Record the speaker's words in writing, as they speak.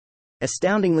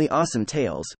Astoundingly Awesome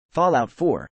Tales, Fallout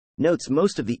 4, notes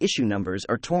most of the issue numbers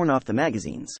are torn off the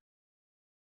magazines.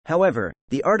 However,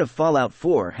 The Art of Fallout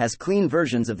 4 has clean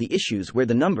versions of the issues where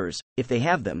the numbers, if they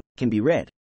have them, can be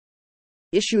read.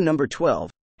 Issue number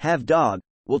 12, Have Dog,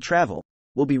 Will Travel,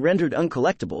 will be rendered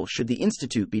uncollectible should the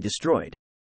Institute be destroyed.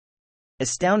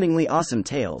 Astoundingly Awesome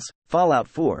Tales, Fallout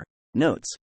 4,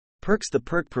 notes, Perks. The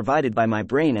perk provided by my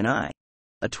brain and I,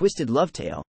 a twisted love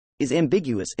tale, is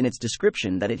ambiguous in its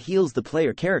description that it heals the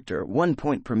player character 1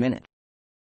 point per minute.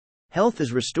 Health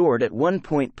is restored at 1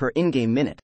 point per in-game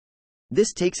minute.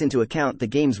 This takes into account the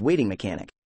game's waiting mechanic,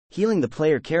 healing the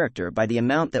player character by the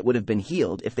amount that would have been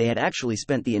healed if they had actually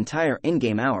spent the entire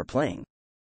in-game hour playing.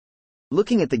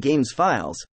 Looking at the game's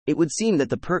files, it would seem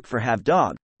that the perk for Have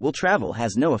Dog, Will Travel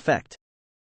has no effect.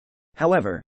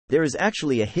 However, there is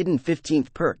actually a hidden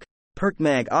 15th perk, Perk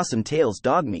Mag Awesome Tales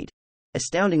Dogmeat,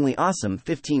 Astoundingly Awesome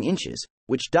 15 inches,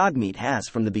 which Dogmeat has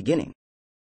from the beginning.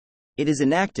 It is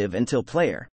inactive until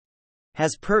player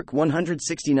has perk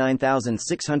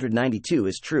 169,692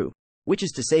 is true, which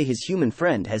is to say his human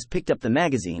friend has picked up the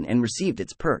magazine and received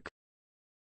its perk.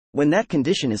 When that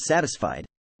condition is satisfied,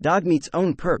 Dogmeat's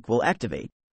own perk will activate,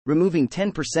 removing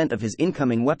 10% of his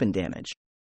incoming weapon damage.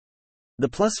 The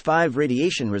 +5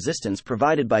 radiation resistance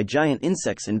provided by giant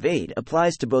insects invade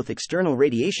applies to both external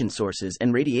radiation sources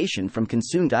and radiation from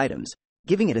consumed items,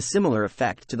 giving it a similar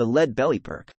effect to the lead belly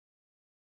perk.